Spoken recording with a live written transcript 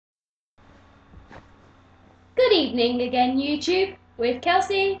Good evening again, YouTube, with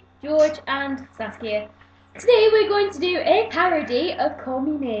Kelsey, George, and Saskia. Today we're going to do a parody of Call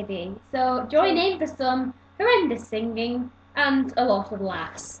Me Maybe. So join in for some horrendous singing and a lot of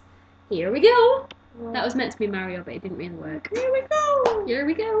laughs. Here we go. That was meant to be Mario, but it didn't really work. Here we go. Here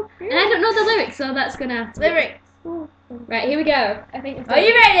we go. And I don't know the lyrics, so that's gonna have to Lyrics. Right, here we go. I think. Are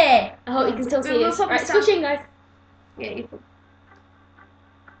you ready? I hope you can still see us. Right, switching, guys. Yeah, you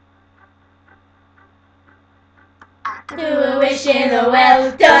Do a wish in the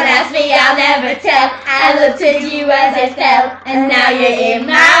well. Don't ask me, I'll never tell. I looked at you as I fell, and now you're in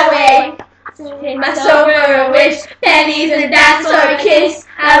my way. My soul for a wish, pennies and dimes for a kiss.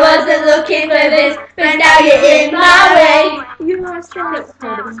 I wasn't looking for this, but now you're in my way. You are still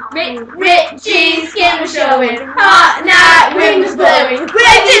Rich jeans, skin was showing. Hot night, wind was blowing.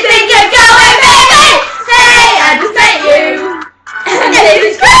 Where do you think you're going, baby? Hey, I just met you, and it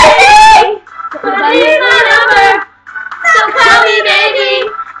was crazy. But here's my number. So call me baby,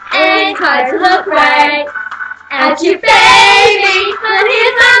 and try to look right at you, baby. But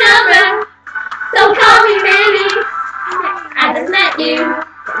here's my number. So call me baby. I just met you,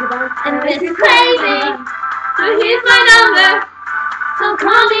 and this is crazy. So here's my number. So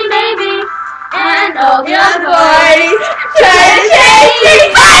call me baby, and all the other boys try to chase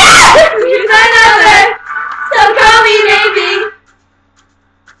me. Here's my number. So call me baby.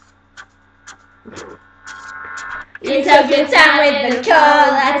 You took your time with the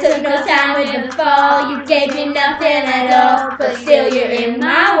call, I took no time with the fall. You gave me nothing at all, but still you're in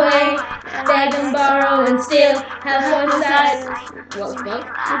my way. Beg and borrow and steal, have one side.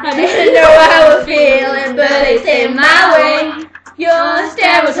 I didn't know how I was feeling, but it's in my way. Your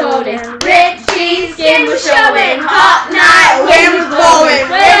stare was holding, rich jeans, skin was showing. Hot night, wind was blowing.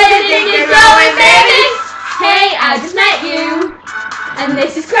 Where do you think you're going, baby? Hey, I just met you, and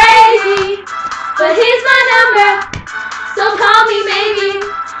this is crazy. But here's my number, so call me maybe.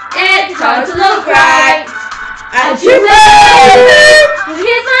 It's hard to look right at you, baby.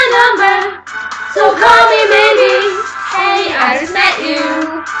 Here's my number, so call me maybe. Hey, I just met you,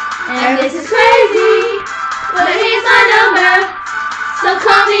 and this is crazy. But here's my number, so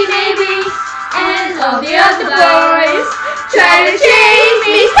call me maybe. And all the other boys try to change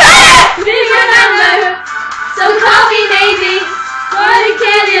me. Here's my number, so call me maybe. Boy, you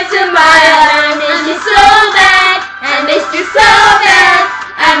can't into my life. I miss you so bad. I miss you so bad.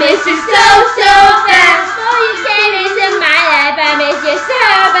 I miss you so bad. Boy, you came into my life. I miss you so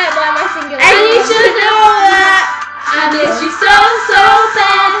bad. One more single. And you should know that. I miss you so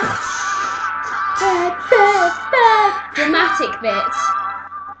bad. Bad. dramatic bits.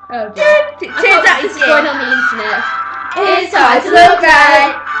 Oh dear. Turns out it's going on the internet. It's hard to look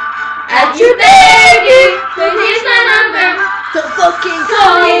right at you, baby. But here's my number. So fucking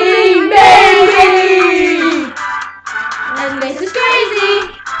call me baby. And this is crazy,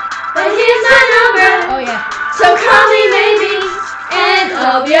 but here's my number. Oh yeah. So call me maybe. And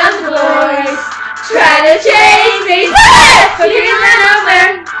all the other boys try to chase me. But here's my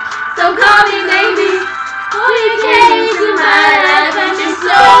number. So call me maybe. Oh, you came into my life. I miss you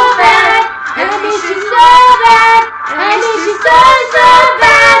so bad. I miss you so bad. I miss you so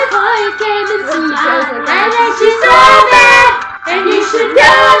bad. Oh, you came into my life. I miss you so bad. And you should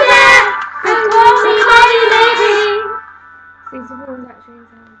know that. But call me maybe.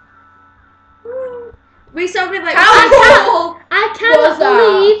 We something like I cannot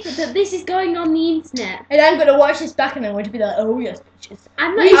believe that this is going on the internet. And I'm gonna watch this back and I'm going to be like, oh yes, bitches.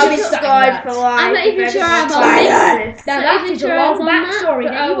 I'm not even sure. I'm not even sure I'm on this. Now that is a long backstory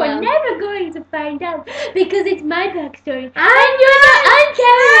that you are are never going to find out because it's my backstory. I'm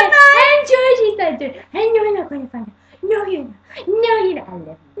Karen. I'm Georgie's backstory. And you're not going to find out. No, you're not. No, you're not. I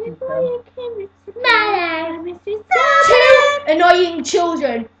love you. My life is Two annoying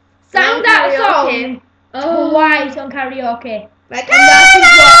children sang that song twice on karaoke. Like, and that is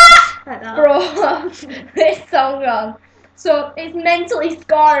what brought this song wrong. So it's mentally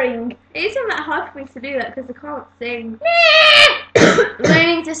scarring. It's not that hard for me to do that because I can't sing.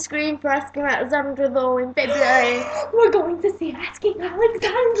 Learning to scream for asking Alexandra though in February. We're going to see Asking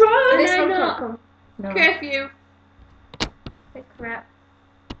Alexandra. This No, one no. can't come. No. Curfew. Crap.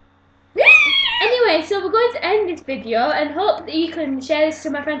 Anyway, so we're going to end this video and hope that you can share this to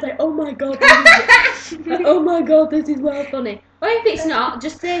my friends like, oh my god, oh my god, this is well funny. Or if it's not,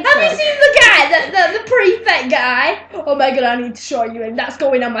 just say Have you so. seen the guy, the prefect guy? Oh my god, I need to show you him. That's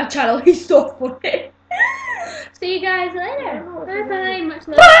going on my channel. He's so funny. See you guys later. Bye bye. Much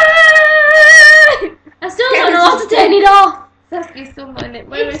love. Bye! I still don't know how to turn it off. Saskia's still on it.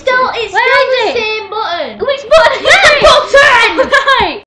 It's still the same button. Which button? Which button? Right.